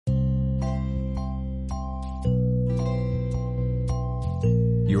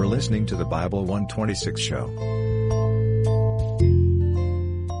listening to the Bible 126 show.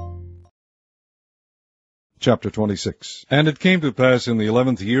 Chapter 26. And it came to pass in the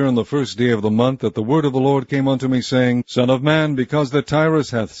 11th year, on the first day of the month, that the word of the Lord came unto me, saying, Son of man, because that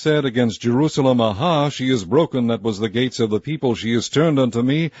Tyrus hath said against Jerusalem, Aha, she is broken, that was the gates of the people, she is turned unto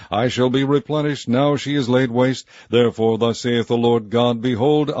me, I shall be replenished, now she is laid waste. Therefore thus saith the Lord God,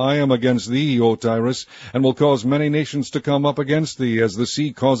 Behold, I am against thee, O Tyrus, and will cause many nations to come up against thee, as the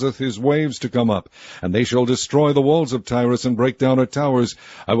sea causeth his waves to come up. And they shall destroy the walls of Tyrus, and break down her towers.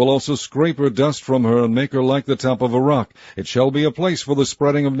 I will also scrape her dust from her, and make her like the top of a rock. It shall be a place for the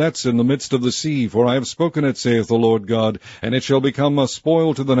spreading of nets in the midst of the sea, for I have spoken it, saith the Lord God, and it shall become a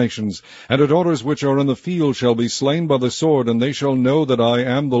spoil to the nations. And her daughters which are in the field shall be slain by the sword, and they shall know that I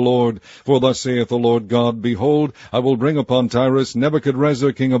am the Lord. For thus saith the Lord God, Behold, I will bring upon Tyrus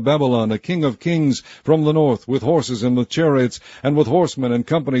Nebuchadrezzar king of Babylon, a king of kings from the north, with horses and with chariots, and with horsemen and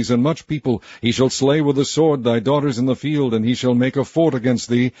companies and much people. He shall slay with the sword thy daughters in the field, and he shall make a fort against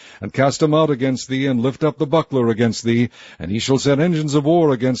thee, and cast them out against thee, and lift up the buckler against thee, and he shall set engines of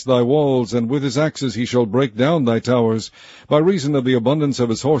war against thy walls, and with his axes he shall break down thy towers. By reason of the abundance of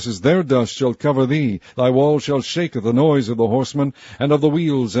his horses their dust shall cover thee. Thy walls shall shake at the noise of the horsemen, and of the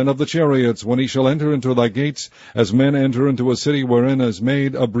wheels, and of the chariots, when he shall enter into thy gates, as men enter into a city wherein is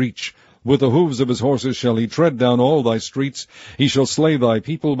made a breach. With the hoofs of his horses shall he tread down all thy streets. He shall slay thy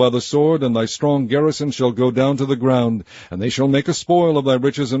people by the sword, and thy strong garrison shall go down to the ground. And they shall make a spoil of thy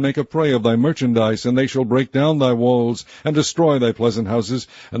riches, and make a prey of thy merchandise. And they shall break down thy walls, and destroy thy pleasant houses.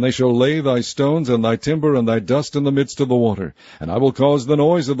 And they shall lay thy stones, and thy timber, and thy dust in the midst of the water. And I will cause the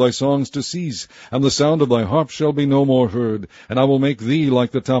noise of thy songs to cease, and the sound of thy harp shall be no more heard. And I will make thee like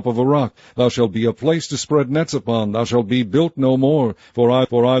the top of a rock. Thou shalt be a place to spread nets upon. Thou shalt be built no more. For I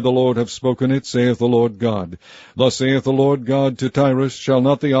the Lord, have spoken it, saith the Lord God. Thus saith the Lord God to Tyrus, Shall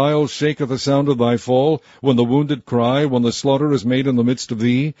not the isles shake at the sound of thy fall, when the wounded cry, when the slaughter is made in the midst of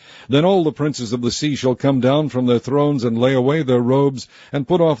thee? Then all the princes of the sea shall come down from their thrones, and lay away their robes, and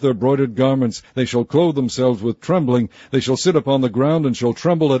put off their broidered garments. They shall clothe themselves with trembling. They shall sit upon the ground, and shall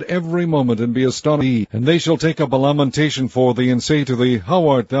tremble at every moment, and be astonished. And they shall take up a lamentation for thee, and say to thee, How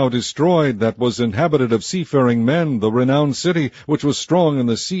art thou destroyed, that was inhabited of seafaring men, the renowned city, which was strong in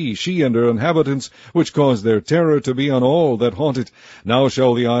the sea, she and her inhabitants, which caused their terror to be on all that haunt it. Now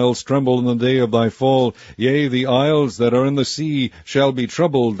shall the isles tremble in the day of thy fall. Yea, the isles that are in the sea shall be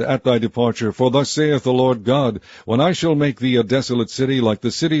troubled at thy departure. For thus saith the Lord God, When I shall make thee a desolate city, like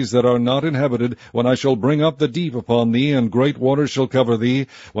the cities that are not inhabited, when I shall bring up the deep upon thee, and great waters shall cover thee,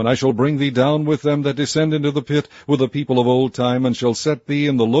 when I shall bring thee down with them that descend into the pit, with the people of old time, and shall set thee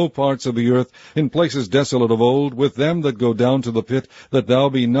in the low parts of the earth, in places desolate of old, with them that go down to the pit, that thou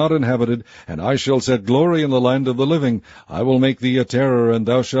be not inhabited, and I shall set glory in the land of the living. I will make thee a terror, and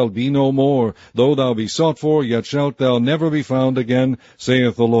thou shalt be no more. Though thou be sought for, yet shalt thou never be found again,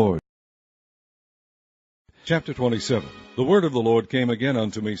 saith the Lord. Chapter 27. The word of the Lord came again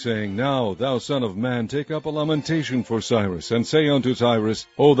unto me, saying, Now, thou son of man, take up a lamentation for Cyrus, and say unto Tyrus,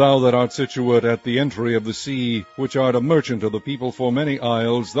 O thou that art situate at the entry of the sea, which art a merchant of the people for many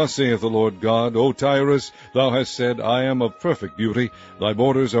isles, thus saith the Lord God, O Tyrus, thou hast said, I am of perfect beauty. Thy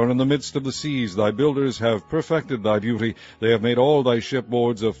borders are in the midst of the seas. Thy builders have perfected thy beauty. They have made all thy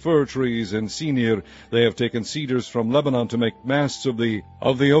shipboards of fir trees and Senir. They have taken cedars from Lebanon to make masts of thee.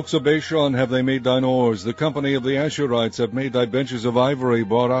 Of the oaks of Bashan have they made thine oars. The company of the Ashurites have made thy benches of ivory,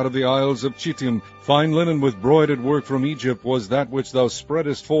 brought out of the isles of Chittim. Fine linen with broidered work from Egypt was that which thou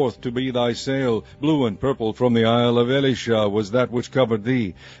spreadest forth to be thy sail. Blue and purple from the isle of Elisha was that which covered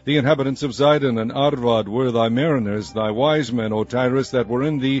thee. The inhabitants of Zidon and Arvad were thy mariners. Thy wise men, O Tyrus, that were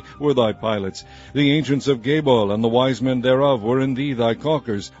in thee were thy pilots. The ancients of Gebal and the wise men thereof were in thee thy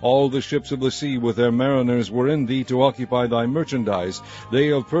caulkers. All the ships of the sea with their mariners were in thee to occupy thy merchandise.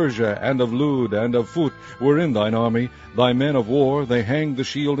 They of Persia and of Lud and of Phut were in thine army. Thy men of war, they hanged the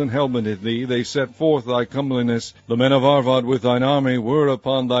shield and helmet in thee. They set forth thy comeliness. The men of Arvad with thine army were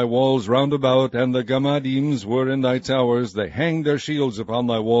upon thy walls round about, and the Gamadims were in thy towers. They hanged their shields upon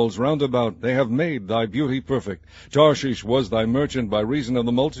thy walls round about. They have made thy beauty perfect. Tarshish was thy merchant by reason of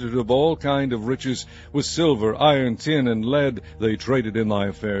the multitude of all kind of riches. With silver, iron, tin, and lead they traded in thy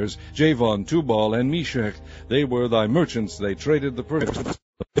affairs. Javan, Tubal, and Meshech, they were thy merchants. They traded the perfect.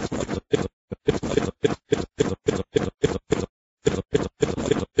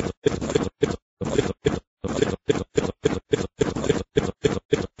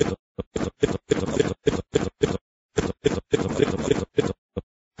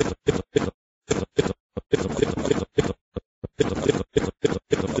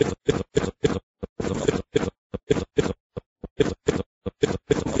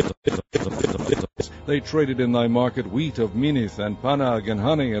 They traded in thy market wheat of Minnith, and Panag, and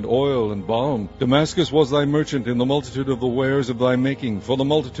honey, and oil, and balm. Damascus was thy merchant in the multitude of the wares of thy making, for the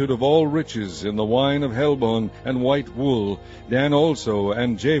multitude of all riches, in the wine of Helbon, and white wool. Dan also,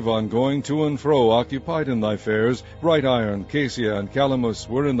 and Javan, going to and fro, occupied in thy fairs. Bright iron, cassia, and calamus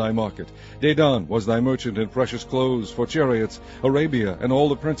were in thy market. Dedan was thy merchant in precious clothes, for chariots. Arabia, and all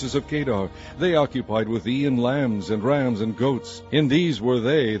the princes of Kedar, they occupied with thee in lambs, and rams, and goats. In these were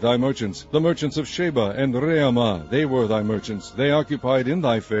they thy merchants. The merchants of Sheba and Reamah, they were thy merchants. They occupied in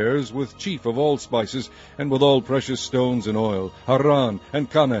thy fairs with chief of all spices, and with all precious stones and oil. Haran, and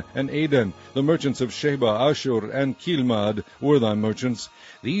Canah, and Aden, the merchants of Sheba, Ashur, and Kilmad, were thy merchants.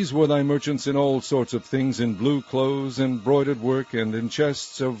 These were thy merchants in all sorts of things, in blue clothes, and broidered work, and in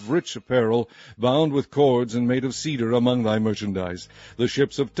chests of rich apparel, bound with cords, and made of cedar among thy merchandise. The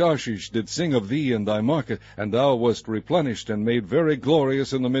ships of Tarshish did sing of thee in thy market, and thou wast replenished, and made very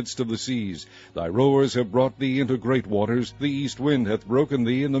glorious in the midst of the seas. Thy rowers have brought thee into great waters. The east wind hath broken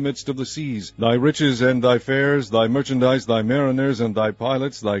thee in the midst of the seas. Thy riches and thy fairs, thy merchandise, thy mariners, and thy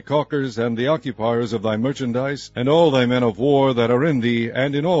pilots, thy caulkers, and the occupiers of thy merchandise, and all thy men of war that are in thee,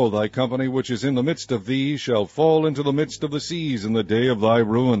 and in all thy company which is in the midst of thee, shall fall into the midst of the seas in the day of thy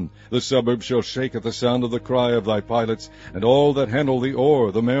ruin. The suburbs shall shake at the sound of the cry of thy pilots, and all that handle the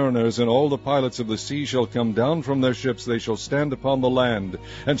oar, the mariners, and all the pilots of the sea shall come down from their ships. They shall stand upon the land,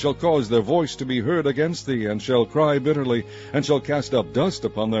 and shall cause their voice to be heard against thee, and shall cry bitterly, and shall cast up dust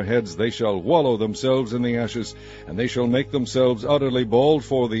upon their heads. They shall wallow themselves in the ashes, and they shall make themselves utterly bald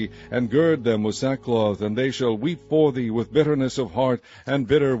for thee, and gird them with sackcloth, and they shall weep for thee with bitterness of heart, and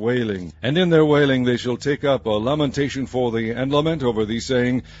bitter wailing. And in their wailing they shall take up a lamentation for thee, and lament over thee,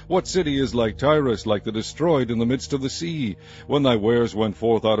 saying, What city is like Tyrus, like the destroyed in the midst of the sea? When thy wares went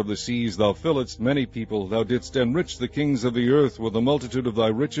forth out of the seas, thou filledst many people. Thou didst enrich the kings of the earth with the multitude of thy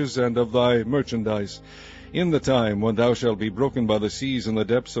riches and of thy merchandise. In the time when thou shalt be broken by the seas in the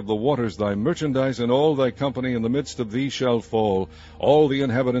depths of the waters, thy merchandise and all thy company in the midst of thee shall fall. All the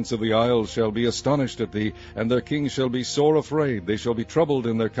inhabitants of the isles shall be astonished at thee, and their kings shall be sore afraid. They shall be troubled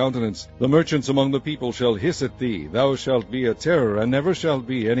in their countenance. The merchants among the people shall hiss at thee. Thou shalt be a terror, and never shalt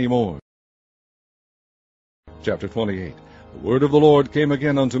be any more. Chapter 28. The word of the Lord came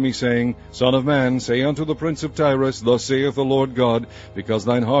again unto me, saying, Son of man, say unto the prince of Tyrus, Thus saith the Lord God, Because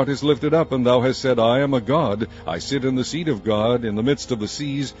thine heart is lifted up, and thou hast said, I am a god, I sit in the seat of God, in the midst of the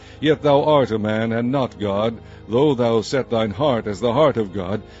seas, yet thou art a man, and not God, though thou set thine heart as the heart of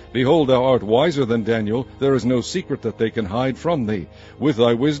God. Behold, thou art wiser than Daniel. There is no secret that they can hide from thee. With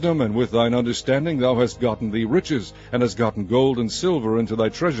thy wisdom and with thine understanding thou hast gotten thee riches, and hast gotten gold and silver into thy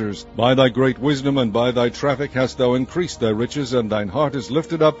treasures. By thy great wisdom and by thy traffic hast thou increased thy riches, and thine heart is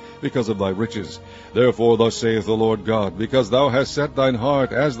lifted up because of thy riches. Therefore thus saith the Lord God, Because thou hast set thine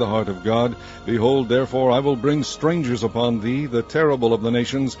heart as the heart of God, behold, therefore I will bring strangers upon thee, the terrible of the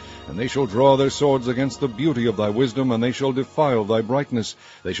nations, and they shall draw their swords against the beauty of thy wisdom, and they shall defile thy brightness.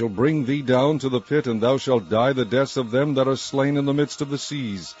 They shall bring thee down to the pit, and thou shalt die the deaths of them that are slain in the midst of the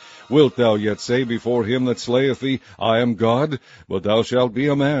seas. Wilt thou yet say before him that slayeth thee, I am God? But thou shalt be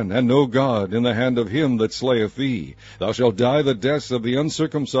a man, and no God, in the hand of him that slayeth thee. Thou shalt die the deaths of the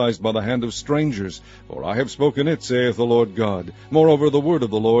uncircumcised by the hand of strangers, for I have spoken it, saith the Lord God. Moreover the word of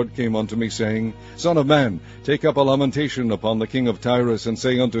the Lord came unto me, saying, Son of man, take up a lamentation upon the king of Tyrus, and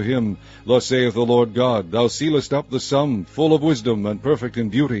say unto him, Thus saith the Lord God, Thou sealest up the sum, full of wisdom, and perfect in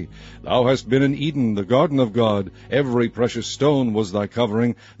beauty. Thou hast been in Eden, the garden of God. Every precious stone was thy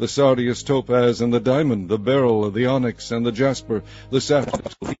covering, the sardius, topaz, and the diamond, the beryl, the onyx, and the jasper, the sapphire.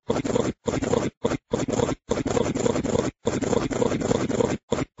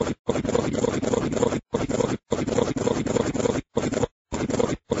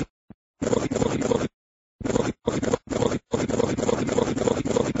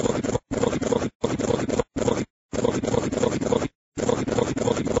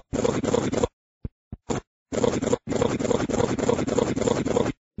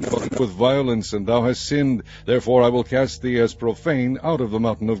 With violence, and thou hast sinned. Therefore I will cast thee as profane out of the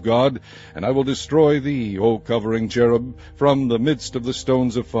mountain of God, and I will destroy thee, O covering cherub, from the midst of the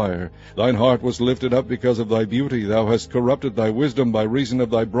stones of fire. Thine heart was lifted up because of thy beauty. Thou hast corrupted thy wisdom by reason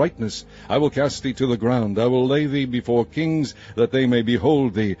of thy brightness. I will cast thee to the ground. I will lay thee before kings, that they may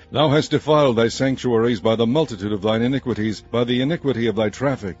behold thee. Thou hast defiled thy sanctuaries by the multitude of thine iniquities, by the iniquity of thy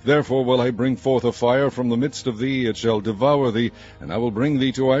traffic. Therefore will I bring forth a fire from the midst of thee. It shall devour thee, and I will bring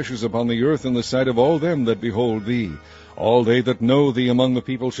thee to ashes upon the earth in the sight of all them that behold thee. All they that know thee among the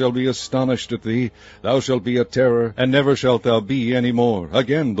people shall be astonished at thee. Thou shalt be a terror, and never shalt thou be any more.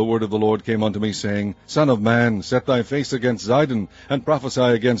 Again the word of the Lord came unto me, saying, Son of man, set thy face against Zidon, and prophesy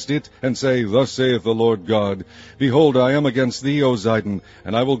against it, and say, Thus saith the Lord God, Behold, I am against thee, O Zidon,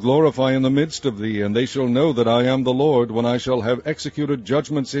 and I will glorify in the midst of thee, and they shall know that I am the Lord, when I shall have executed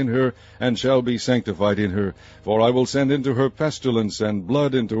judgments in her, and shall be sanctified in her. For I will send into her pestilence, and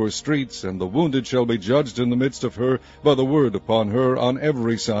blood into her streets, and the wounded shall be judged in the midst of her, by the word upon her on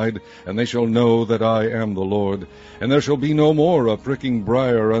every side, and they shall know that I am the Lord. And there shall be no more a pricking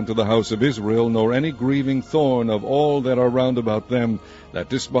briar unto the house of Israel, nor any grieving thorn of all that are round about them, that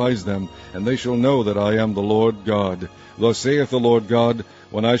despise them, and they shall know that I am the Lord God. Thus saith the Lord God,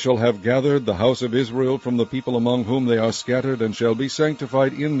 When I shall have gathered the house of Israel from the people among whom they are scattered, and shall be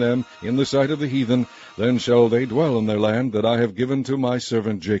sanctified in them in the sight of the heathen, then shall they dwell in their land that I have given to my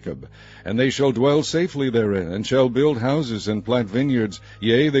servant Jacob. And they shall dwell safely therein, and shall build houses and plant vineyards.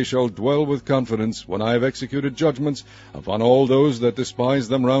 Yea, they shall dwell with confidence, when I have executed judgments upon all those that despise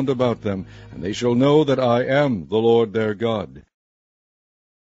them round about them. And they shall know that I am the Lord their God.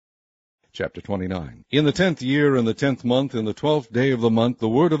 Chapter 29. In the 10th year, in the 10th month, in the 12th day of the month, the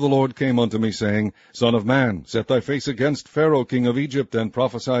word of the Lord came unto me, saying, Son of man, set thy face against Pharaoh king of Egypt, and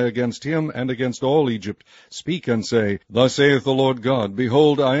prophesy against him, and against all Egypt. Speak and say, Thus saith the Lord God,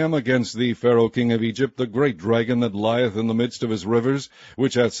 Behold, I am against thee, Pharaoh king of Egypt, the great dragon that lieth in the midst of his rivers,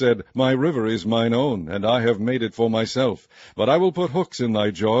 which hath said, My river is mine own, and I have made it for myself. But I will put hooks in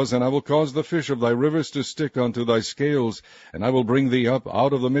thy jaws, and I will cause the fish of thy rivers to stick unto thy scales, and I will bring thee up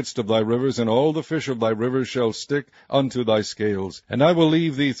out of the midst of thy rivers, and all the fish of thy rivers shall stick unto thy scales. And I will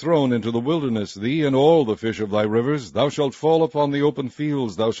leave thee thrown into the wilderness, thee and all the fish of thy rivers. Thou shalt fall upon the open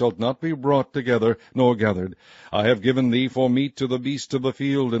fields, thou shalt not be brought together, nor gathered. I have given thee for meat to the beasts of the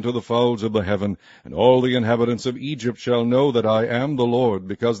field, and to the fowls of the heaven. And all the inhabitants of Egypt shall know that I am the Lord,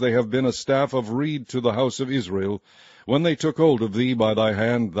 because they have been a staff of reed to the house of Israel. When they took hold of thee by thy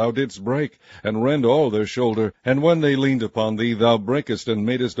hand, thou didst break, and rend all their shoulder. And when they leaned upon thee, thou breakest, and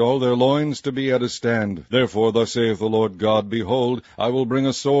madest all their loins to be at a stand. Therefore thus saith the Lord God, Behold, I will bring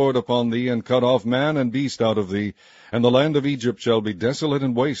a sword upon thee, and cut off man and beast out of thee. And the land of Egypt shall be desolate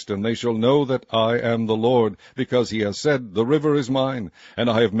and waste, and they shall know that I am the Lord, because he has said, The river is mine, and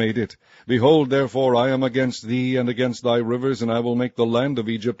I have made it. Behold, therefore, I am against thee, and against thy rivers, and I will make the land of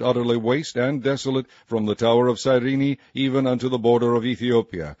Egypt utterly waste and desolate, from the tower of Cyrene even unto the border of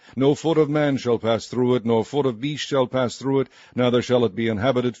Ethiopia. No foot of man shall pass through it, nor foot of beast shall pass through it, neither shall it be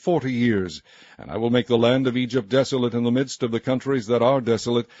inhabited 40 years. And I will make the land of Egypt desolate in the midst of the countries that are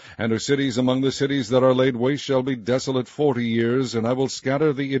desolate, and her cities among the cities that are laid waste shall be desolate 40 years, and I will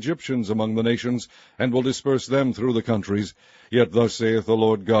scatter the Egyptians among the nations, and will disperse them through the countries. Yet thus saith the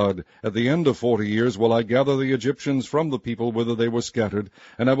Lord God, At the end of 40 years will I gather the Egyptians from the people whither they were scattered,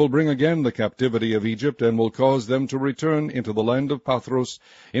 and I will bring again the captivity of Egypt, and will cause them to return into the land of Pathros,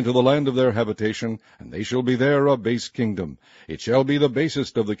 into the land of their habitation, and they shall be there a base kingdom. It shall be the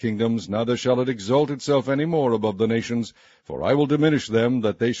basest of the kingdoms, neither shall it exalt itself any more above the nations, for I will diminish them,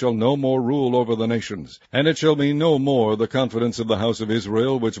 that they shall no more rule over the nations. And it shall be no more the confidence of the house of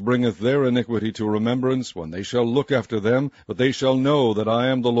Israel, which bringeth their iniquity to remembrance, when they shall look after them, but they shall know that I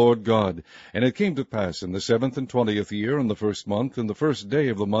am the Lord God. And it came to pass in the 7th and 20th year, in the 1st month, in the 1st day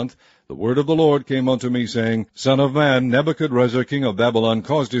of the month, the word of the Lord came unto me, saying, Son of man, Nebuchadrezzar king of Babylon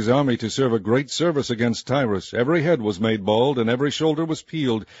caused his army to serve a great service against Tyrus. Every head was made bald, and every shoulder was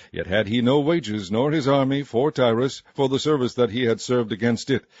peeled, yet had he no wages, nor his army, for Tyrus, for the service that he had served against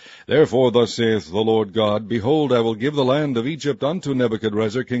it. Therefore thus saith the Lord God, Behold, I will give the land of Egypt unto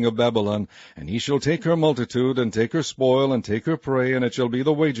Nebuchadrezzar king of Babylon, and he shall take her multitude, and take her spoil, and take her prey, and it shall be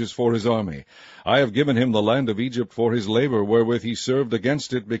the wages for his army. I have given him the land of Egypt for his labor, wherewith he served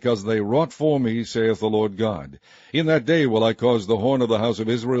against it, because they wrought for me, saith the Lord God. In that day will I cause the horn of the house of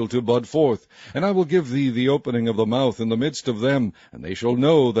Israel to bud forth, and I will give thee the opening of the mouth in the midst of them, and they shall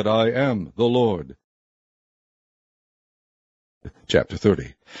know that I am the Lord. Chapter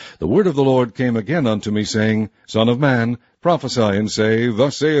 30. The word of the Lord came again unto me, saying, Son of man, prophesy, and say,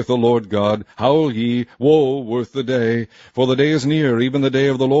 Thus saith the Lord God, Howl ye, woe worth the day! For the day is near, even the day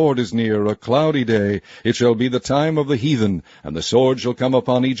of the Lord is near, a cloudy day. It shall be the time of the heathen, and the sword shall come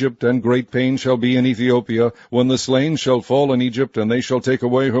upon Egypt, and great pain shall be in Ethiopia, when the slain shall fall in Egypt, and they shall take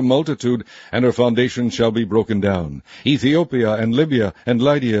away her multitude, and her foundation shall be broken down. Ethiopia, and Libya, and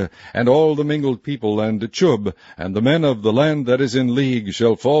Lydia, and all the mingled people, and Chub, and the men of the land that is in league,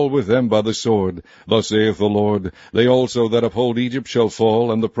 shall fall with them by the sword. Thus saith the Lord, they also that uphold Egypt shall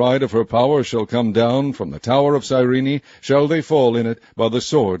fall, and the pride of her power shall come down. From the tower of Cyrene shall they fall in it by the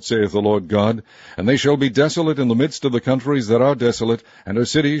sword, saith the Lord God. And they shall be desolate in the midst of the countries that are desolate, and her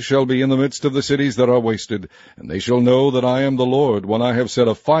cities shall be in the midst of the cities that are wasted. And they shall know that I am the Lord, when I have set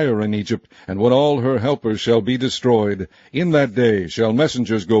a fire in Egypt, and when all her helpers shall be destroyed. In that day shall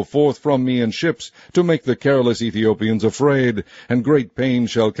messengers go forth from me in ships, to make the careless Ethiopians afraid, and great pain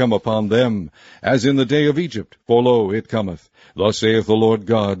shall come upon them, as in the day of Egypt, for lo, it cometh. Thus saith the Lord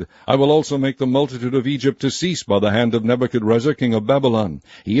God, I will also make the multitude of Egypt to cease by the hand of Nebuchadrezzar king of Babylon.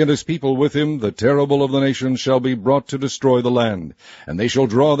 He and his people with him, the terrible of the nations, shall be brought to destroy the land. And they shall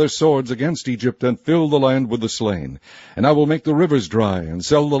draw their swords against Egypt, and fill the land with the slain. And I will make the rivers dry, and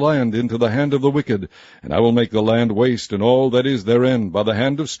sell the land into the hand of the wicked. And I will make the land waste, and all that is therein, by the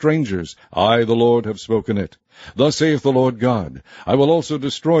hand of strangers. I, the Lord, have spoken it. Thus saith the Lord God, I will also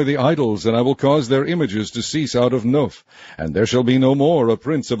destroy the idols, and I will cause their images to cease out of Noph. And there shall be no more a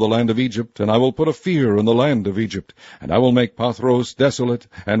prince of the land of Egypt, and I will put a fear in the land of Egypt. And I will make Pathros desolate,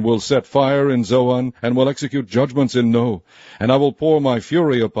 and will set fire in Zoan, and will execute judgments in No. And I will pour my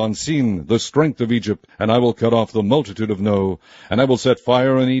fury upon Sin, the strength of Egypt, and I will cut off the multitude of No. And I will set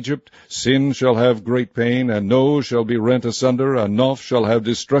fire in Egypt. Sin shall have great pain, and No shall be rent asunder, and Noph shall have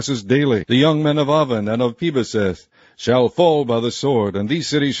distresses daily. The young men of Aven and of Pebeseth shall fall by the sword, and these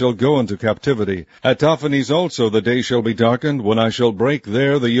cities shall go into captivity. At Taphanes also the day shall be darkened, when I shall break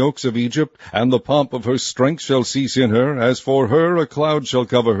there the yokes of Egypt, and the pomp of her strength shall cease in her. As for her, a cloud shall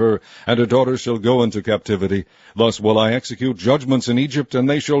cover her, and her daughters shall go into captivity. Thus will I execute judgments in Egypt, and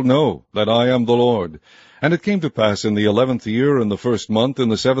they shall know that I am the Lord. And it came to pass in the 11th year, in the 1st month, in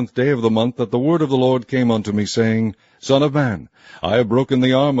the 7th day of the month, that the word of the Lord came unto me, saying, Son of man, I have broken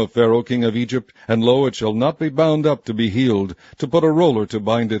the arm of Pharaoh king of Egypt, and lo, it shall not be bound up to be healed, to put a roller to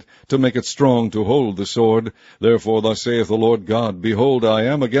bind it, to make it strong to hold the sword. Therefore thus saith the Lord God, Behold, I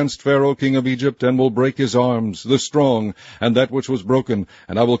am against Pharaoh king of Egypt, and will break his arms, the strong, and that which was broken,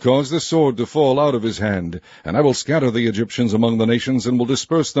 and I will cause the sword to fall out of his hand. And I will scatter the Egyptians among the nations, and will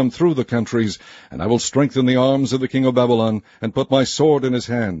disperse them through the countries. And I will strengthen the arms of the king of Babylon, and put my sword in his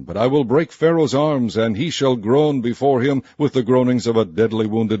hand. But I will break Pharaoh's arms, and he shall groan before him with the groanings of a deadly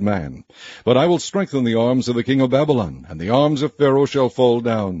wounded man. But I will strengthen the arms of the king of Babylon, and the arms of Pharaoh shall fall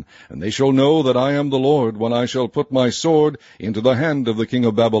down. And they shall know that I am the Lord, when I shall put my sword into the hand of the king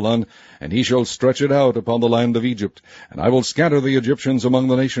of Babylon, and he shall stretch it out upon the land of Egypt. And I will scatter the Egyptians among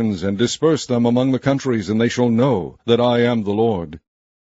the nations, and disperse them among the countries, and they shall know that I am the Lord.